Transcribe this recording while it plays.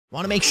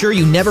Want to make sure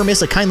you never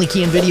miss a Kindly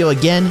Keyin video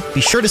again? Be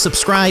sure to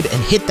subscribe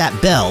and hit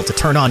that bell to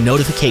turn on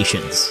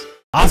notifications.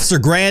 Officer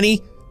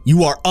Granny,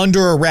 you are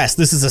under arrest.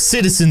 This is a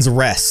citizen's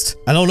arrest.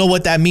 I don't know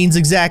what that means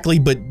exactly,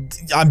 but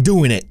I'm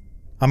doing it.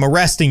 I'm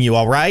arresting you,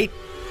 all right?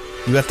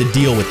 You have to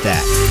deal with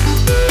that.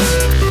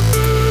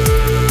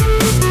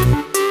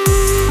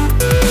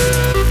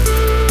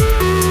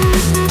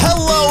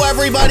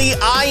 Everybody,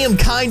 I am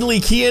Kindly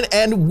Keyin,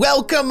 and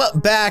welcome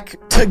back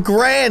to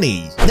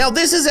Granny. Now,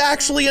 this is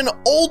actually an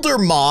older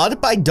mod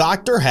by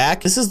Dr.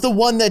 Hack. This is the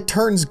one that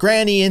turns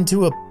Granny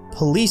into a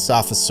police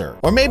officer.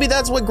 Or maybe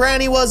that's what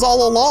Granny was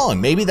all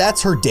along. Maybe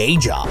that's her day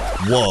job.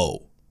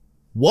 Whoa.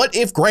 What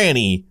if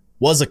Granny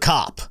was a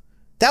cop?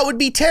 That would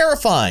be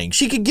terrifying.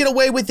 She could get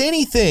away with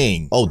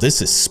anything. Oh,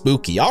 this is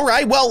spooky. All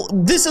right, well,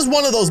 this is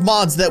one of those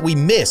mods that we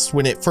missed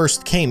when it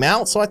first came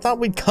out, so I thought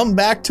we'd come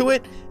back to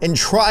it and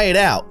try it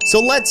out. So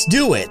let's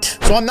do it.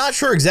 So I'm not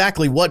sure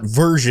exactly what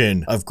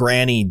version of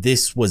Granny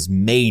this was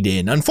made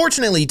in.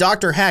 Unfortunately,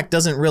 Dr. Hack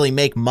doesn't really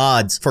make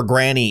mods for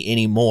Granny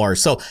anymore,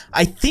 so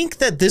I think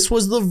that this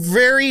was the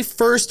very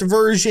first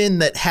version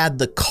that had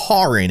the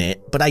car in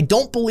it, but I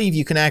don't believe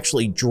you can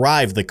actually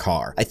drive the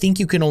car. I think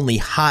you can only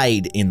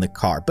hide in the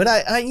car, but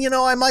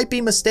I might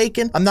be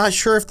mistaken. I'm not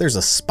sure if there's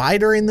a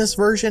spider in this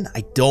version.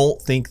 I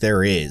don't think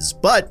there is,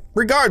 but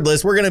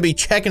regardless, we're gonna be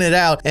checking it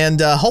out and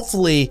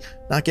hopefully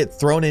not get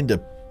thrown into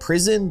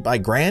prison by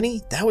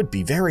Granny. That would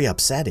be very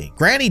upsetting.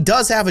 Granny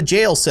does have a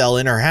jail cell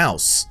in her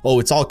house. Oh,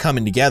 it's all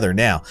coming together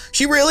now.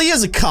 She really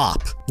is a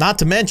cop. Not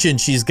to mention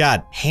she's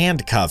got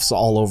handcuffs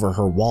all over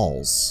her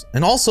walls.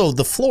 And also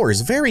the floor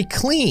is very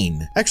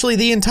clean. Actually,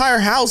 the entire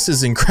house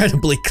is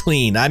incredibly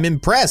clean. I'm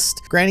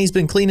impressed. Granny's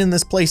been cleaning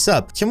this place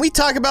up. Can we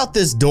talk about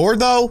this door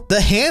though?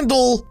 The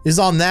handle is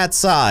on that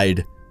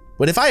side,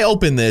 but if I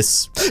open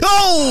this,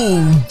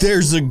 oh,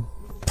 there's a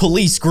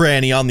police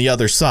Granny on the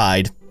other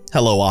side.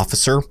 Hello,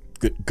 officer.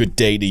 Good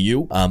day to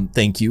you.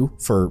 Thank you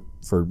for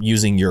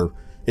using your,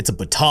 it's a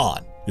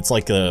baton. It's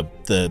like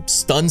the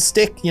stun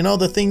stick, you know,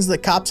 the things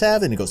that cops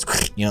have, and it goes,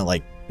 you know,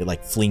 like it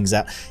like flings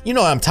out. You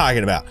know what I'm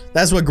talking about.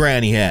 That's what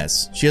Granny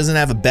has. She doesn't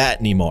have a bat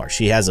anymore.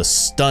 She has a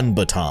stun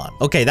baton.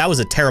 Okay, that was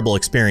a terrible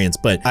experience,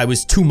 but I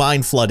was too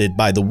mind flooded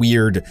by the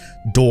weird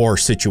door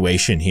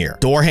situation here.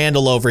 Door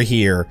handle over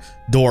here,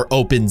 door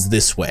opens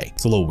this way.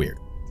 It's a little weird,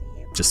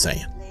 just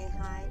saying.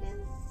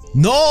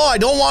 No, I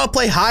don't want to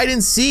play hide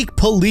and seek,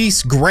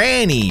 police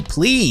Granny.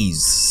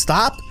 Please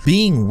stop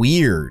being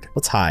weird.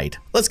 Let's hide.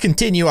 Let's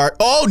continue our,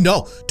 oh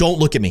no, don't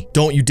look at me.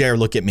 Don't you dare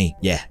look at me.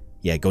 Yeah,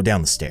 go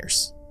down the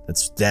stairs.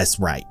 That's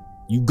right.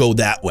 You go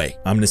that way.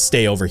 I'm gonna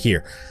stay over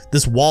here.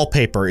 This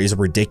wallpaper is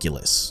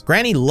ridiculous.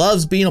 Granny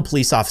loves being a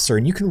police officer,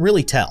 and you can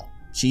really tell.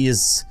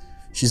 She's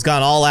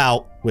gone all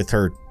out with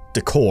her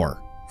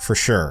decor, for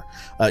sure.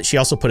 She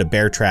also put a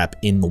bear trap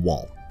in the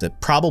wall.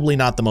 Probably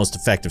not the most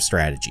effective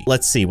strategy.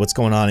 Let's see what's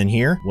going on in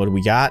here. What do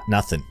we got?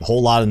 Nothing. A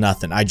whole lot of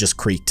nothing. I just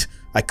creaked.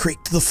 I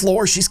creaked to the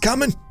floor. She's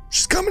coming.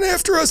 She's coming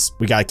after us.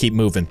 We gotta keep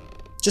moving.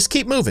 Just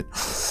keep moving.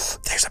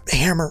 There's a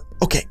hammer.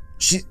 Okay.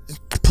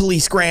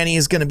 Police Granny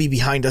is gonna be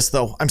behind us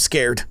though. I'm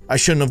scared. I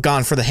shouldn't have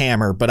gone for the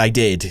hammer, but I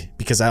did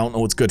because I don't know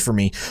what's good for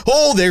me.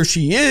 Oh, there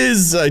she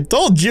is. I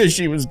told you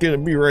she was gonna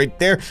be right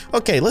there.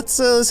 Okay, let's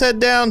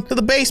head down to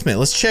the basement.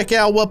 Let's check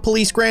out what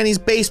Police Granny's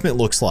basement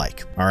looks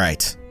like. All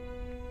right.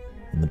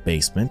 In the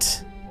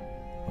basement.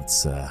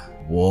 Let's,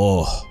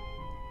 whoa.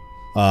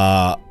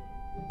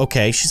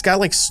 Okay, she's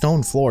got like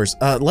stone floors.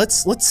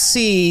 Let's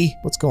see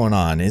what's going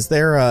on. Is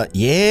there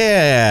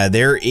yeah,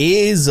 there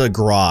is a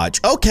garage.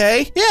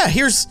 Okay, yeah,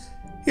 here's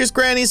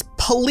Granny's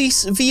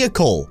police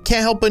vehicle.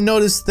 Can't help but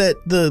notice that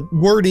the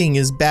wording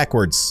is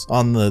backwards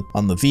on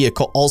the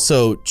vehicle.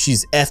 Also,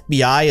 she's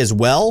FBI as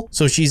well.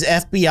 So she's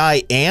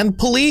FBI and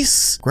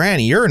police.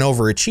 Granny, you're an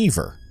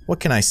overachiever. What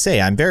can I say?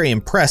 I'm very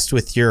impressed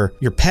with your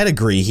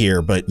pedigree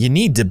here, but you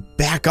need to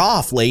back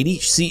off, lady.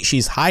 See,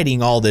 she's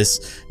hiding all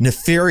this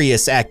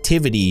nefarious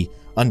activity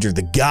under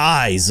the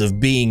guise of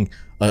being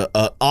an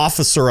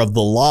officer of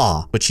the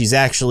law, but she's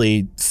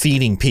actually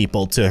feeding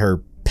people to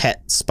her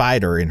pet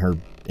spider in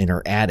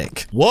her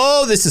attic.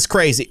 Whoa, this is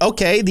crazy.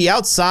 Okay, the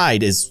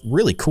outside is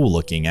really cool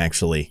looking,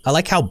 actually. I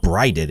like how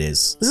bright it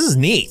is. This is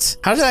neat.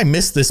 How did I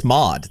miss this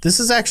mod? This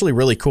is actually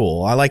really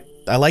cool. I like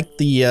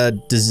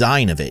the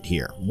design of it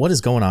here. What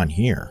is going on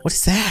here? What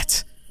is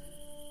that?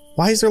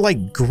 Why is there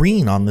like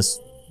green on this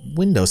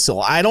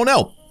windowsill? I don't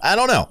know.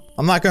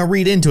 I'm not gonna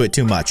read into it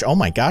too much. Oh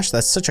my gosh,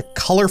 that's such a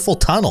colorful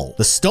tunnel.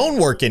 The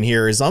stonework in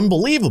here is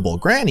unbelievable.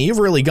 Granny, you've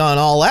really gone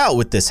all out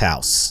with this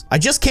house. I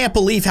just can't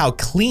believe how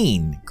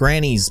clean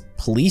Granny's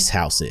police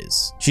house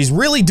is. She's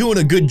really doing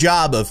a good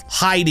job of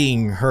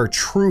hiding her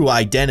true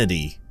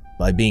identity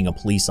by being a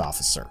police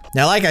officer.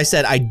 Now, like I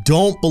said, I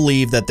don't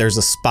believe that there's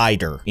a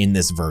spider in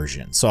this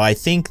version. So I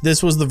think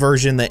this was the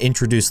version that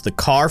introduced the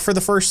car for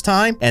the first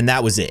time, and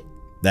that was it.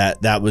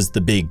 That was the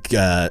big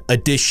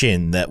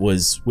addition that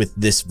was with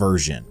this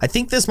version. I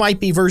think this might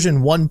be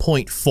version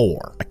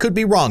 1.4. I could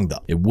be wrong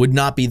though. It would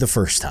not be the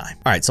first time.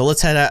 All right, so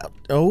let's head out.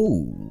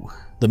 Oh,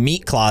 the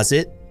meat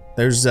closet.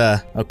 There's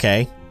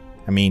okay.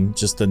 I mean,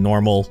 just a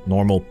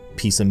normal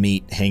piece of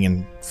meat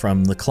hanging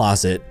from the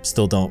closet.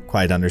 Still don't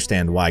quite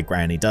understand why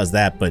Granny does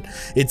that, but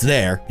it's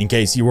there in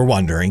case you were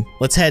wondering.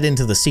 Let's head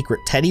into the secret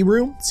teddy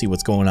room, see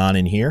what's going on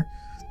in here.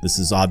 This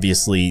is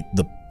obviously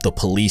the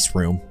police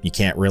room. You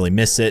can't really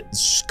miss it.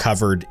 It's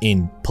covered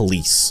in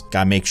police.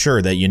 Gotta make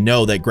sure that you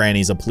know that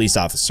Granny's a police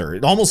officer.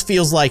 It almost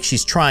feels like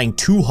she's trying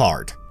too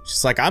hard.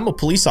 She's like, I'm a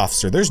police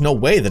officer. There's no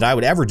way that I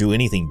would ever do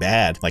anything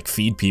bad, like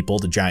feed people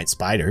to giant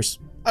spiders.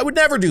 I would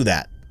never do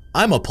that.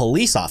 I'm a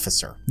police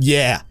officer.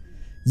 Yeah.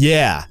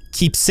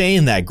 Keep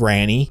saying that,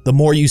 Granny. The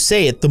more you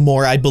say it, the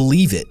more I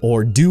believe it.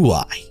 Or do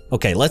I?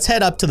 Okay, let's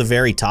head up to the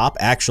very top.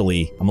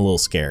 Actually, I'm a little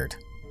scared.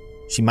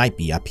 She might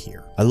be up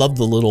here. I love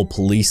the little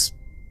police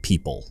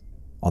people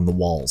on the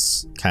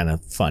walls. Kind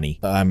of funny.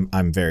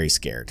 I'm very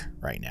scared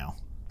right now.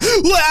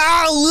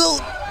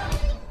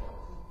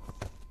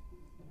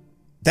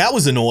 That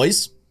was a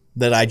noise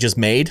that I just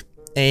made,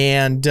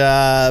 and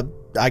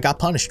I got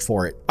punished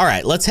for it. All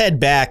right, let's head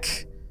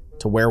back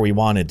to where we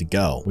wanted to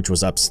go, which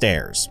was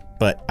upstairs.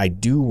 But I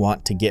do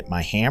want to get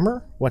my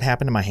hammer. What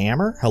happened to my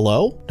hammer?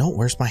 Hello? No,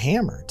 where's my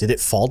hammer? Did it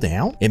fall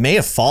down? It may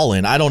have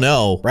fallen. I don't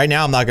know. Right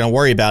now, I'm not gonna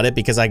worry about it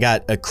because I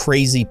got a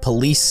crazy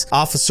police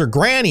officer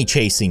Granny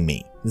chasing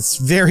me. It's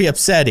very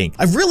upsetting.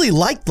 I really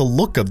like the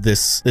look of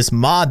this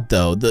mod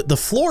though. The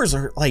floors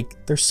are like,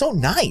 they're so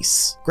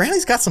nice.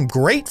 Granny's got some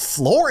great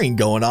flooring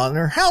going on in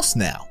her house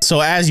now. So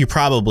as you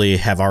probably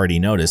have already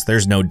noticed,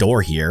 there's no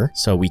door here.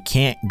 So we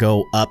can't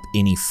go up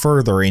any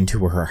further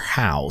into her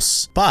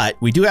house,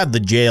 but we do have the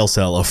jail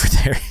cell over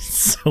there.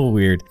 It's so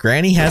weird.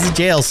 Granny has a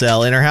jail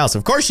cell in her house.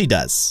 Of course she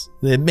does.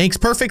 It makes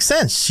perfect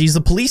sense. She's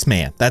a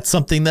policeman. That's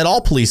something that all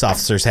police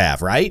officers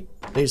have, right?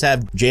 They just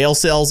have jail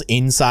cells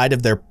inside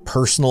of their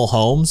personal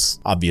homes.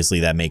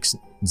 Obviously, that makes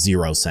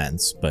zero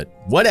sense, but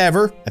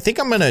whatever. I think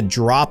I'm gonna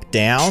drop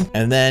down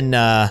and then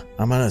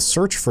I'm gonna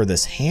search for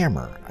this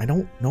hammer. I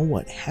don't know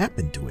what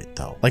happened to it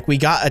though. Like we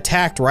got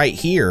attacked right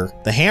here.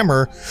 The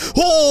hammer,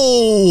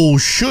 oh,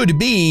 should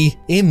be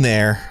in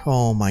there.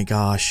 Oh my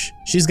gosh.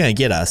 She's gonna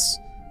get us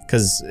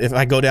because if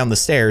I go down the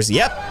stairs,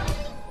 yep.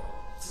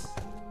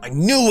 I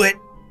knew it.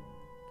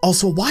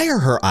 Also, why are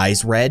her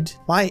eyes red?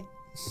 Why?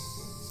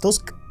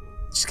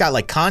 She's got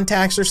like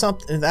contacts or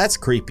something. That's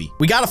creepy.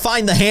 We gotta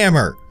find the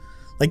hammer.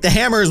 Like the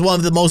hammer is one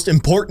of the most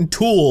important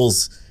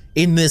tools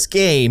in this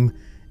game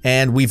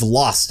and we've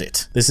lost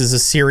it. This is a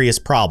serious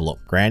problem.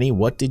 Granny,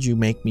 what did you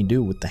make me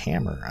do with the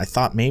hammer? I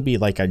thought maybe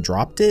like I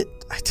dropped it.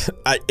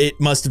 It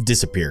must have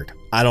disappeared.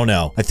 I don't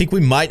know. I think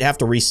we might have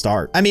to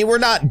restart. I mean, we're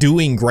not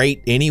doing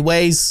great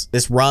anyways.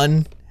 This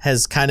run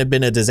has kind of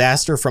been a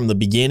disaster from the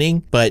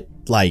beginning, but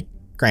like,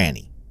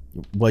 Granny,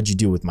 what'd you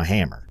do with my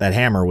hammer? That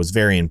hammer was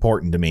very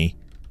important to me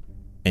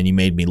and you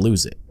made me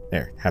lose it.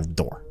 There, have the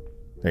door.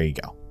 There you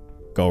go.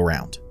 Go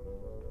around.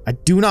 I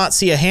do not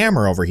see a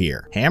hammer over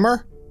here.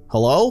 Hammer?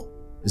 Hello?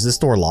 Is this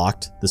door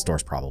locked? This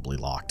door's probably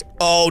locked.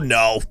 Oh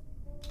no.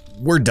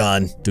 We're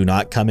done. Do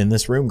not come in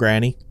this room,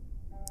 Granny.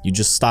 You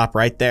just stop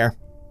right there.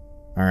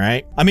 All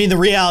right. I mean, the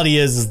reality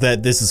is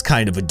that this is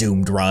kind of a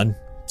doomed run.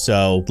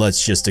 So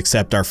let's just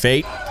accept our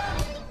fate.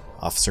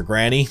 Officer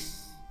Granny,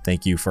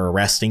 thank you for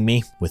arresting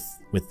me with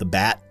the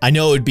bat. I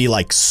know it would be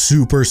like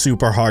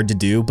super hard to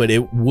do, but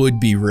it would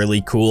be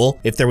really cool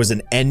if there was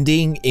an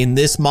ending in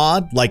this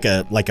mod, like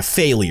a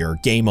failure,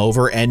 game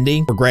over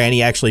ending, where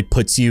Granny actually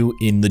puts you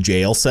in the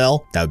jail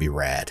cell. That would be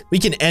rad. We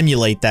can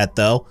emulate that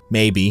though,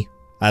 maybe.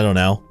 I don't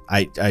know.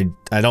 I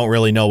don't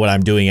really know what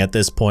I'm doing at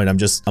this point.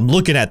 I'm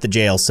looking at the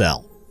jail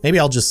cell. Maybe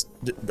I'll just,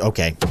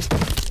 okay.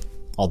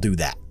 I'll do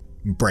that.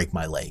 Break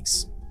my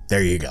legs.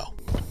 There you go.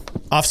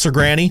 Officer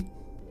Granny.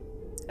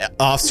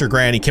 Officer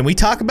Granny, can we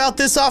talk about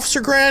this, Officer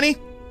Granny?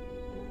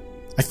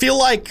 I feel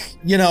like,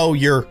 you know,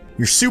 your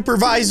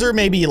supervisor,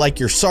 maybe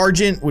like your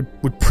sergeant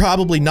would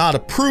probably not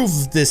approve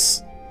of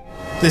this,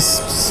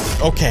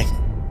 okay.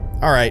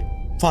 All right,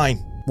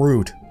 fine.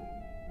 Rude.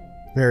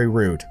 Very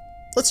rude.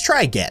 Let's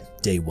try again.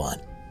 Day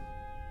 1.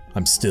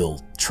 I'm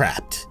still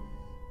trapped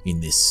in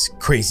this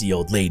crazy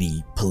old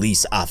lady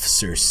police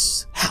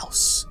officer's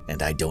house,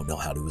 and I don't know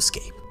how to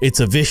escape. It's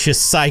a vicious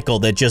cycle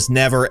that just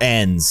never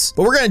ends.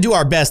 But we're gonna do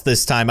our best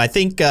this time. I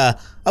think I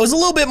was a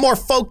little bit more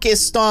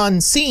focused on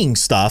seeing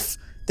stuff.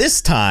 This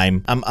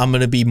time, I'm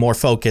gonna be more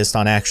focused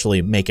on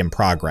actually making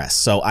progress.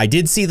 So I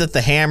did see that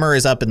the hammer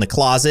is up in the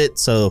closet,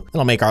 so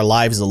it'll make our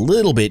lives a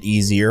little bit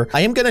easier.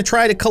 I am gonna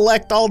try to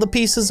collect all the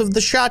pieces of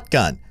the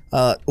shotgun.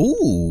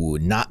 Ooh,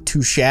 not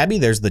too shabby.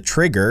 There's the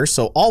trigger.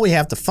 So all we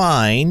have to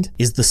find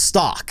is the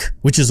stock,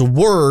 which is a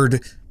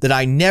word that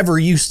I never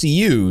used to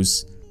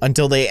use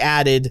until they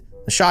added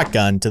a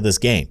shotgun to this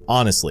game,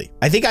 honestly.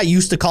 I think I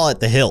used to call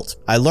it the hilt.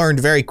 I learned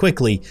very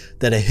quickly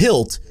that a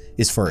hilt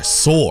is for a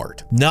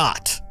sword,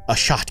 not a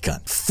shotgun.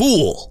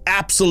 Fool.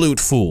 Absolute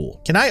fool.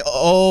 Can I?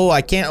 Oh,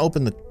 I can't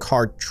open the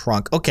car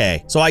trunk.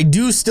 Okay, so I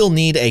do still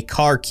need a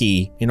car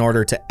key in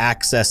order to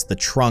access the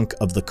trunk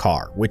of the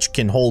car, which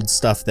can hold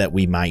stuff that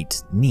we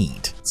might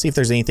need. Let's see if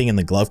there's anything in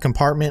the glove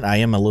compartment. I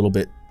am a little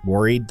bit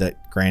worried that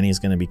Granny's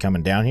gonna be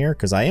coming down here?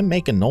 Because I am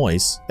making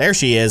noise. There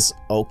she is.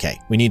 Okay,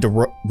 we need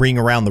to ring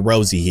around the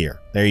Rosie here.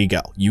 There you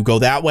go. You go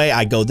that way,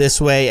 I go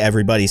this way.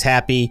 Everybody's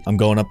happy. I'm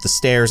going up the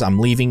stairs. I'm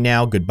leaving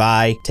now.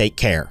 Goodbye. Take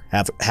care.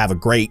 Have a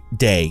great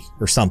day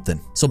or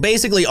something. So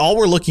basically, all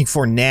we're looking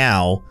for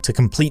now to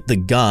complete the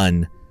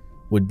gun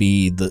would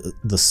be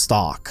the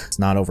stock. It's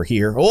not over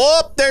here.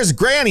 Oh, there's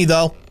Granny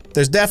though.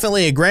 There's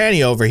definitely a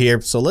Granny over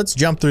here. So let's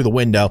jump through the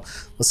window.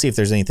 Let's see if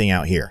there's anything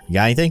out here. You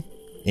got anything?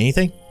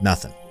 Anything?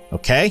 Nothing.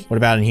 Okay. What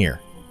about in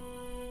here?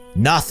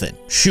 Nothing.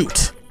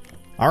 Shoot.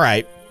 All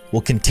right.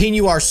 We'll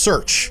continue our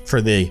search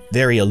for the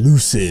very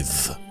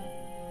elusive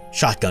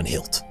shotgun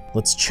hilt.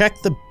 Let's check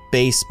the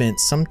basement.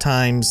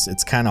 Sometimes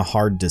it's kind of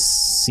hard to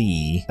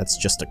see. That's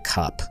just a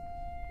cup.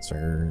 Is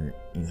there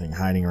anything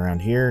hiding around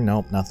here?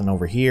 Nope, nothing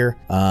over here.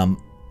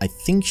 I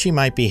think she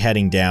might be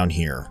heading down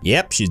here.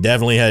 Yep, she's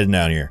definitely heading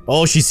down here.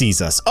 Oh, she sees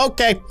us.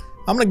 Okay,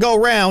 I'm gonna go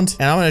around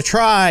and I'm gonna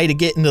try to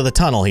get into the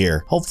tunnel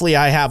here. Hopefully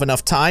I have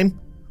enough time.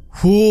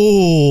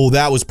 Ooh,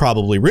 that was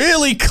probably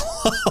really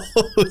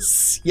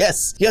close.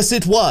 Yes, yes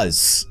it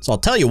was. So I'll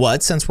tell you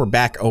what, since we're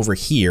back over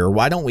here,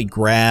 why don't we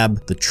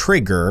grab the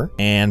trigger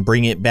and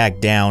bring it back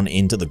down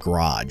into the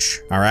garage.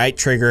 All right,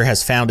 trigger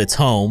has found its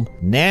home.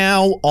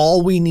 Now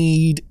all we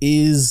need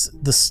is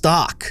the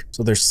stock.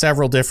 So there's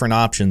several different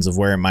options of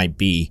where it might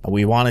be.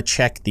 We want to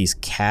check these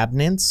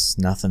cabinets.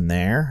 Nothing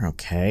there.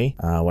 Okay.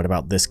 What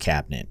about this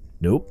cabinet?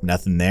 Nope,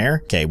 nothing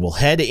there. Okay, we'll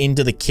head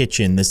into the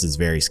kitchen. This is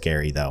very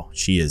scary though.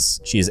 She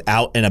is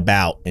out and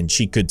about and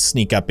she could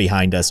sneak up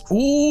behind us.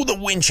 Ooh, the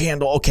winch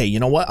handle. Okay, you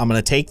know what? I'm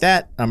gonna take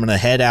that. I'm gonna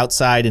head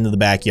outside into the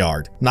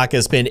backyard. I'm not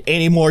gonna spend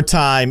any more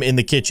time in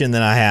the kitchen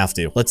than I have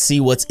to. Let's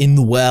see what's in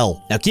the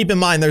well. Now keep in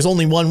mind, there's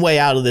only one way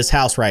out of this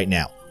house right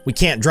now. We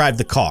can't drive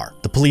the car.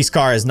 The police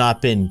car has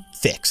not been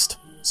fixed.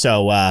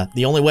 So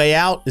the only way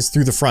out is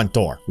through the front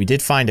door. We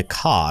did find a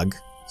cog.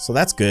 So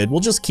that's good.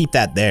 We'll just keep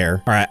that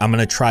there. All right, I'm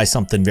gonna try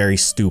something very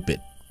stupid.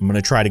 I'm gonna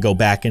try to go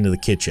back into the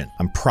kitchen.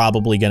 I'm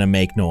probably gonna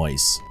make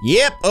noise.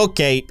 Yep,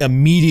 okay,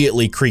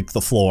 immediately creak the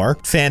floor.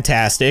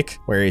 Fantastic.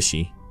 Where is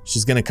she?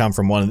 She's gonna come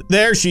from one of the,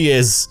 there she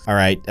is. All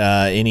right,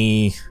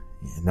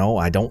 no,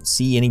 I don't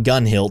see any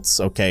gun hilts.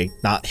 Okay,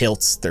 not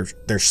hilts,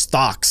 they're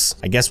stocks.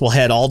 I guess we'll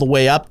head all the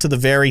way up to the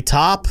very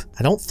top.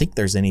 I don't think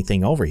there's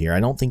anything over here. I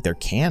don't think there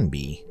can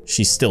be.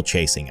 She's still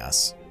chasing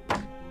us.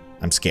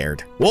 I'm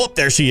scared. Whoop,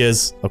 there she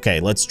is. Okay,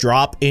 let's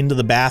drop into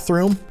the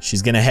bathroom.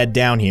 She's gonna head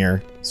down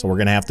here, so we're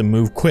gonna have to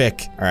move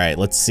quick. All right,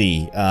 let's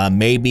see.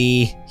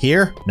 Maybe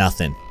here?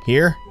 Nothing.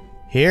 Here?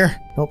 Here?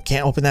 Nope,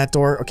 can't open that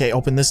door. Okay,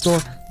 open this door.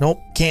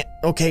 Nope, can't.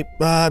 Okay,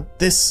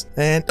 this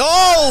and...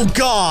 Oh,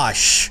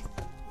 gosh!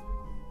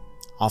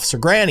 Officer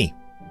Granny,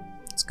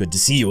 it's good to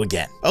see you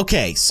again.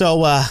 Okay,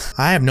 so, I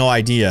have no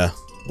idea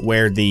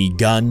where the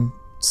gun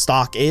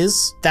stock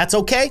is. That's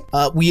okay.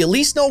 We at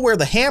least know where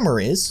the hammer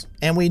is,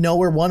 and we know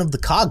where one of the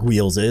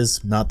cogwheels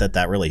is. Not that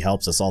that really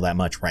helps us all that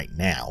much right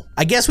now.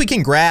 I guess we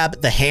can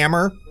grab the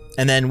hammer,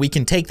 and then we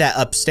can take that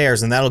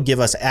upstairs, and that'll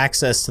give us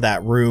access to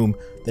that room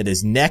that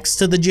is next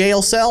to the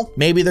jail cell.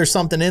 Maybe there's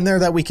something in there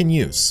that we can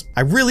use.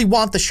 I really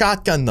want the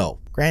shotgun, though.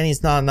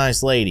 Granny's not a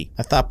nice lady.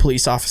 I thought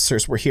police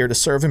officers were here to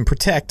serve and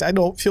protect. I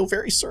don't feel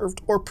very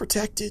served or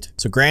protected.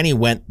 So Granny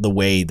went the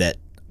way that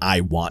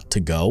I want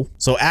to go.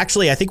 So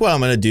actually, I think what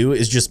I'm gonna do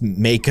is just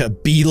make a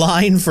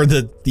beeline for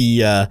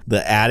the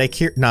attic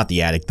here, not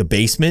the attic, the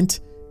basement,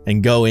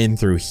 and go in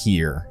through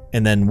here.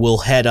 And then we'll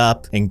head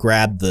up and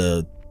grab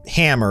the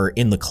hammer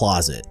in the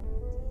closet.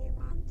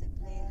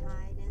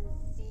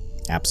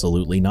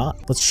 Absolutely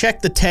not. Let's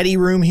check the teddy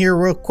room here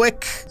real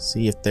quick.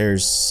 See if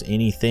there's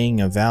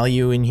anything of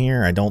value in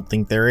here. I don't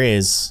think there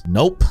is.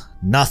 Nope,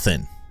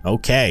 nothing.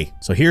 Okay,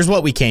 so here's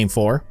what we came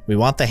for. We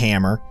want the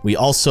hammer. We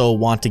also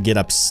want to get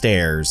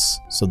upstairs.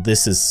 So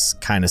this is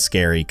kind of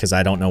scary because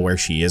I don't know where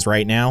she is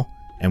right now.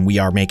 And we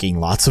are making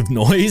lots of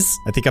noise.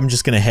 I think I'm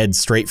just gonna head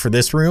straight for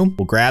this room.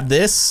 We'll grab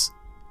this.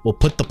 We'll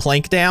put the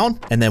plank down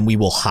and then we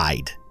will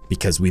hide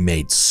because we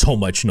made so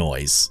much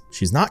noise.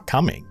 She's not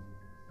coming.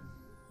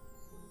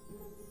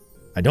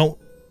 I don't...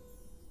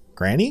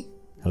 Granny?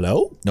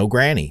 Hello? No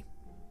Granny.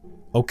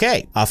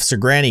 Okay, Officer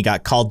Granny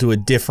got called to a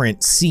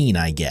different scene,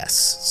 I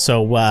guess.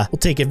 So, we'll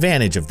take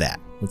advantage of that.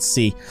 Let's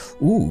see.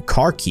 Ooh,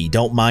 car key.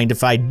 Don't mind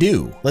if I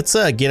do. Let's,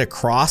 get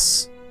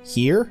across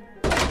here.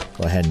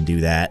 Go ahead and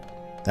do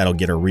that. That'll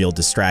get her real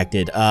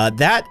distracted.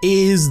 That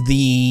is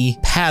the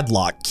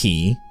padlock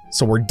key.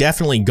 So we're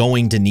definitely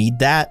going to need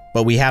that,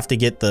 but we have to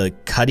get the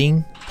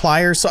cutting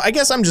pliers. So I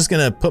guess I'm just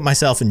gonna put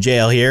myself in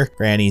jail here.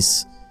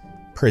 Granny's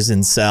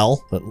prison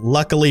cell. But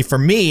luckily for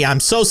me, I'm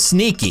so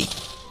sneaky.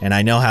 And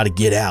I know how to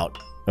get out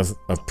of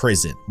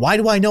prison. Why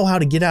do I know how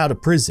to get out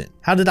of prison?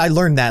 How did I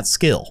learn that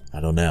skill? I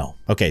don't know.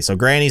 Okay, so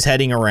Granny's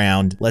heading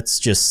around. Let's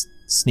just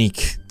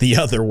sneak the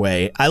other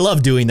way. I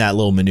love doing that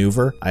little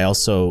maneuver. I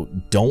also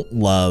don't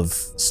love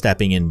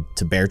stepping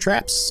into bear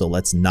traps, so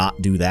let's not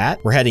do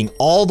that. We're heading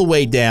all the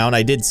way down.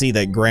 I did see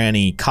that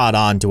Granny caught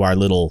on to our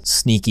little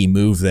sneaky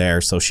move there,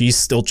 so she's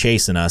still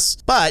chasing us.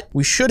 But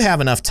we should have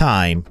enough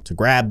time to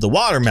grab the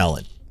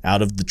watermelon.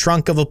 out of the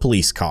trunk of a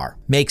police car.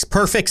 Makes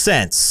perfect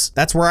sense.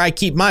 That's where I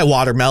keep my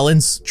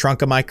watermelons,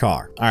 trunk of my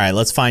car. All right,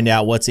 let's find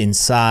out what's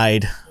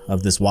inside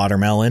of this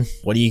watermelon.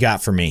 What do you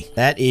got for me?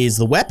 That is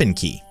the weapon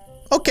key.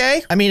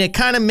 Okay, I mean, it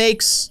kind of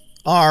makes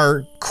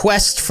our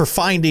quest for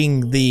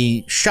finding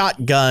the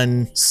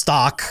shotgun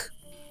stock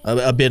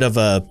a bit of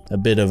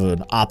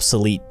an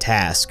obsolete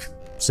task.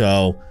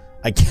 So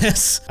I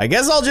guess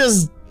I'll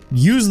just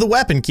use the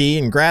weapon key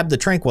and grab the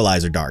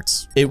tranquilizer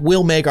darts. It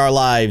will make our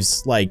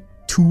lives like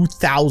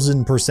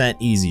 2,000%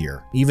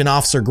 easier. Even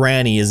Officer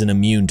Granny isn't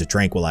immune to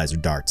tranquilizer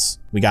darts.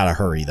 We gotta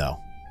hurry though.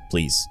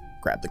 Please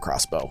grab the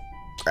crossbow.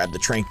 Grab the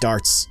tranq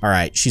darts. All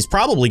right, she's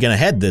probably gonna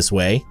head this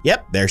way.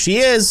 Yep, there she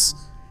is.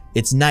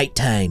 It's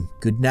nighttime.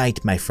 Good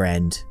night, my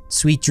friend.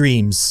 Sweet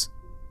dreams.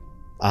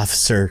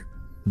 Officer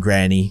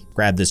Granny,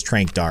 grab this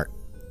tranq dart.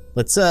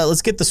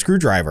 Let's get the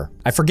screwdriver.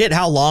 I forget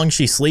how long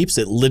she sleeps.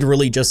 It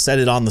literally just said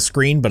it on the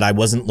screen, but I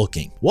wasn't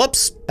looking.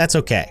 Whoops, that's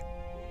okay.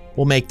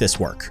 We'll make this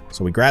work.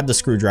 So we grab the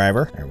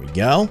screwdriver. There we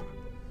go.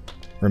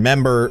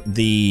 Remember,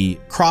 the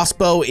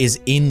crossbow is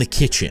in the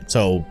kitchen.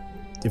 So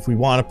if we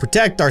want to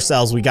protect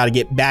ourselves, we got to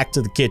get back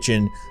to the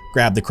kitchen,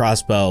 grab the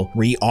crossbow,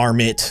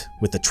 rearm it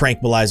with the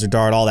tranquilizer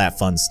dart, all that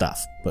fun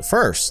stuff. But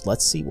first,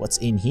 let's see what's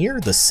in here.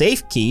 The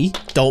safe key,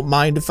 don't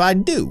mind if I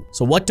do.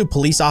 So what do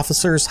police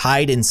officers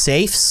hide in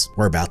safes?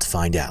 We're about to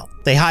find out.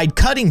 They hide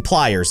cutting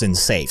pliers in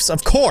safes,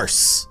 of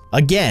course.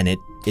 Again, it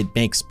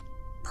makes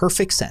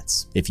perfect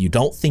sense if you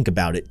don't think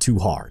about it too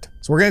hard.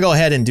 So we're gonna go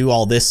ahead and do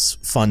all this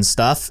fun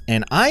stuff,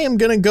 and I am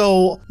gonna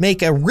go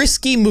make a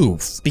risky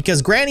move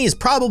because Granny is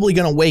probably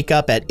gonna wake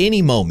up at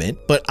any moment,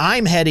 but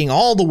I'm heading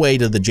all the way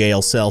to the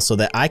jail cell so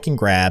that I can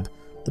grab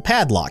the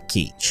padlock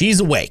key. She's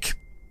awake.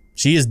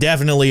 She is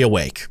definitely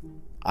awake.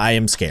 I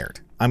am scared.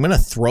 I'm gonna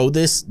throw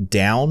this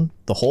down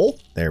the hole.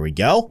 There we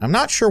go. I'm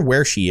not sure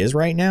where she is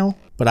right now,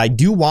 but I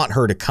do want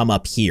her to come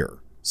up here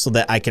so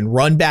that I can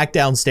run back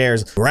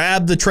downstairs,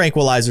 grab the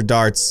tranquilizer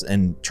darts,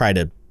 and try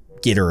to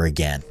get her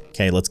again.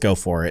 Okay, let's go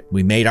for it.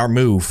 We made our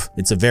move.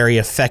 It's a very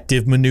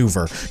effective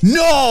maneuver.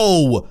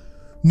 No!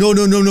 No,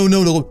 no, no, no,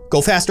 no, no.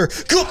 Go faster.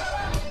 Go!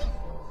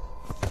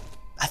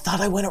 I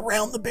thought I went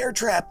around the bear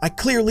trap. I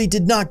clearly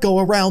did not go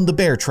around the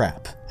bear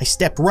trap. I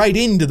stepped right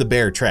into the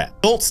bear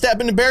trap. Don't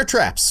step into bear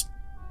traps.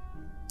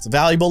 It's a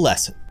valuable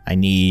lesson. I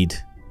need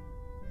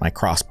my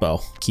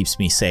crossbow. Keeps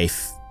me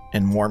safe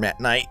and warm at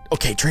night.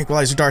 Okay,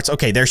 tranquilizer darts.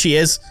 Okay, there she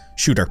is.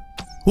 Shoot her.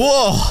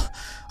 Whoa!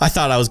 I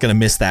thought I was gonna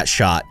miss that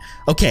shot.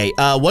 Okay,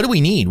 what do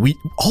we need?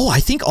 I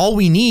think all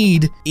we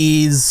need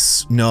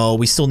is, no,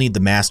 we still need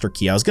the master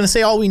key. I was gonna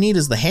say all we need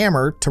is the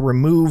hammer to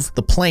remove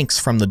the planks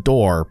from the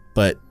door,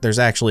 but there's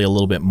actually a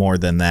little bit more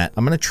than that.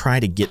 I'm gonna try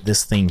to get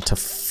this thing to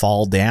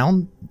fall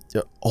down.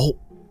 Oh,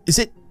 is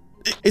it?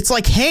 It's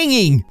like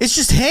hanging. It's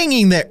just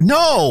hanging there.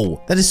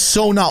 No, that is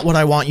so not what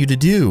I want you to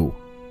do.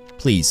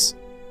 Please,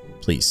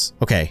 please.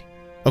 Okay,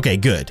 okay,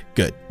 good,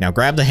 good. Now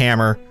grab the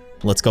hammer.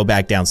 Let's go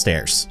back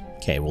downstairs.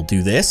 Okay, we'll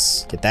do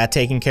this, get that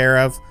taken care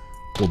of.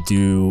 We'll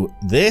do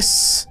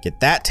this, get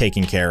that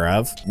taken care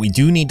of. We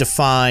do need to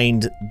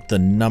find the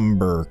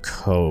number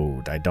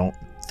code. I don't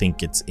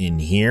think it's in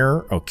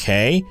here.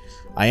 Okay,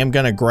 I am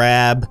gonna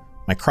grab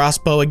my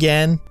crossbow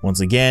again.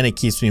 Once again, it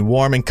keeps me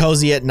warm and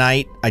cozy at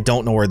night. I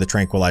don't know where the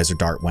tranquilizer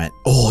dart went.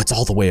 Oh, it's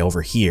all the way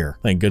over here.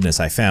 Thank goodness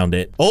I found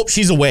it. Oh,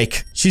 she's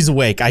awake. She's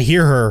awake. I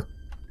hear her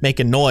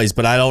making noise,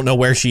 but I don't know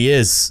where she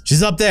is.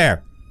 She's up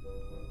there.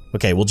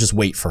 Okay, we'll just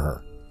wait for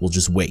her. We'll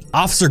just wait.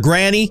 Officer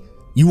Granny,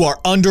 you are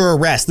under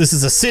arrest. This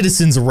is a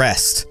citizen's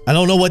arrest. I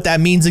don't know what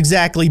that means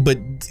exactly, but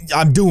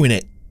I'm doing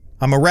it.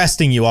 I'm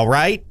arresting you, all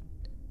right?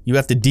 You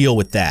have to deal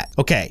with that.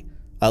 Okay,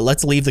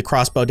 let's leave the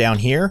crossbow down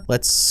here.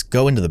 Let's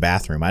go into the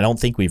bathroom. I don't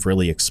think we've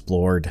really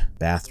explored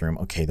bathroom.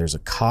 Okay, there's a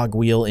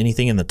cogwheel.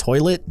 Anything in the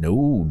toilet?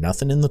 No,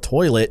 nothing in the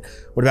toilet.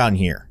 What about in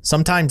here?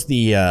 Sometimes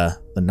the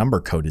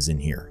number code is in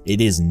here. It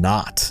is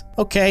not.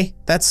 Okay,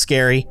 that's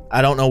scary.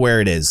 I don't know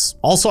where it is.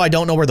 Also, I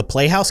don't know where the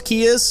playhouse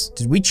key is.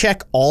 Did we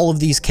check all of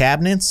these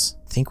cabinets?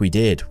 I think we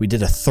did. We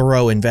did a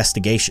thorough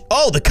investigation.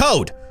 Oh, the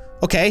code.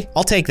 Okay,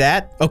 I'll take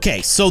that.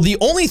 Okay, so the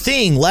only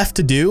thing left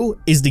to do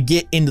is to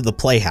get into the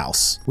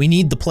playhouse. We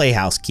need the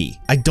playhouse key.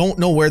 I don't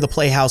know where the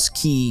playhouse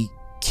key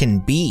can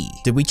be.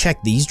 Did we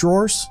check these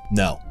drawers?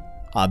 No.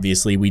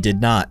 Obviously, we did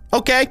not.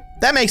 Okay,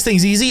 that makes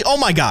things easy. Oh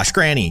my gosh,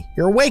 Granny,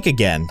 you're awake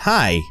again.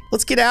 Hi,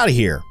 let's get out of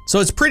here. So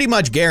it's pretty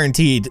much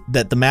guaranteed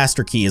that the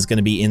master key is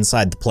gonna be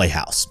inside the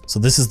playhouse. So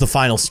this is the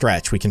final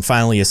stretch. We can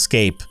finally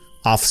escape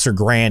Officer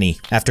Granny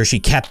after she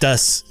kept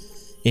us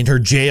in her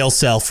jail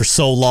cell for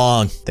so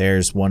long.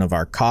 There's one of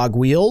our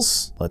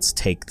cogwheels. Let's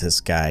take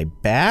this guy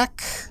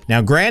back.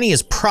 Now, Granny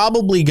is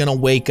probably gonna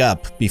wake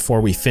up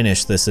before we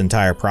finish this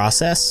entire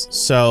process.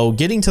 So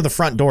getting to the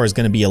front door is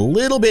gonna be a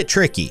little bit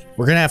tricky.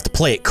 We're gonna have to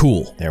play it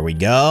cool. There we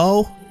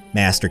go.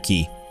 Master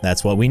key.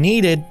 That's what we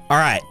needed. All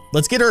right,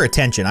 let's get her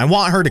attention. I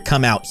want her to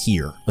come out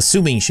here,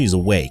 assuming she's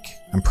awake.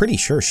 I'm pretty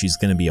sure she's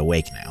gonna be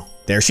awake now.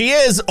 There she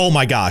is. Oh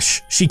my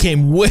gosh. She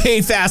came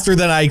way faster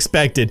than I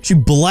expected. She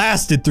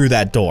blasted through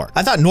that door.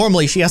 I thought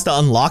normally she has to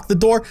unlock the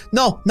door.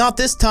 No, not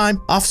this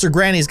time. Officer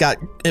Granny's got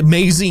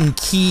amazing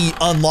key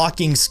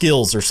unlocking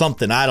skills or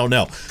something. I don't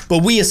know.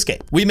 But we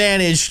escaped. We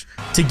managed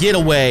to get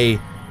away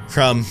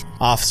from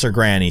Officer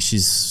Granny.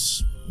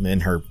 She's in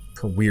her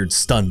weird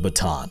stun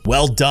baton.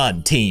 Well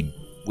done, team.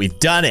 We've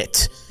done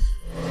it.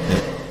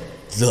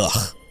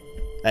 Ugh.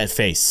 That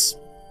face.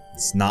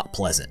 It's not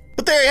pleasant.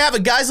 But there you have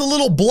it, guys. A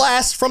little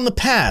blast from the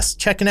past.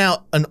 Checking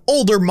out an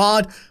older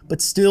mod,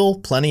 but still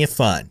plenty of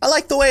fun. I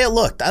like the way it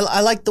looked.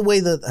 I like the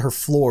way that her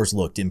floors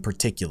looked in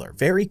particular.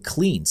 Very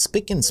clean,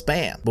 spick and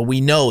span. But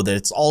we know that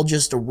it's all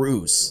just a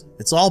ruse.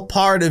 It's all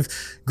part of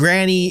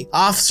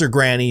Officer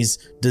Granny's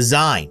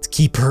design to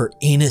keep her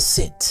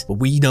innocent. But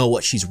we know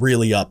what she's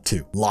really up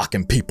to.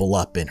 Locking people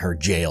up in her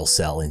jail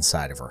cell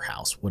inside of her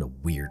house. What a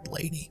weird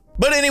lady.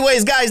 But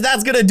anyways, guys,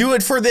 that's gonna do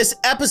it for this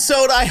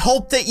episode. I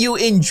hope that you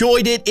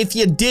enjoyed it. If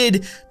you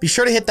did, be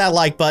sure to hit that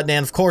like button.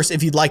 And of course,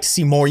 if you'd like to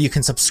see more, you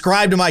can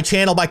subscribe to my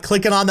channel by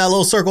clicking on that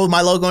little circle with my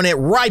logo in it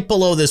right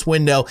below this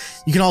window.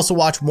 You can also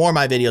watch more of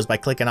my videos by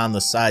clicking on the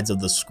sides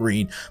of the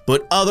screen.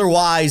 But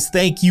otherwise,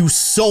 thank you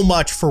so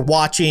much for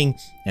watching,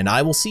 and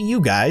I will see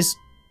you guys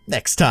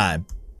next time.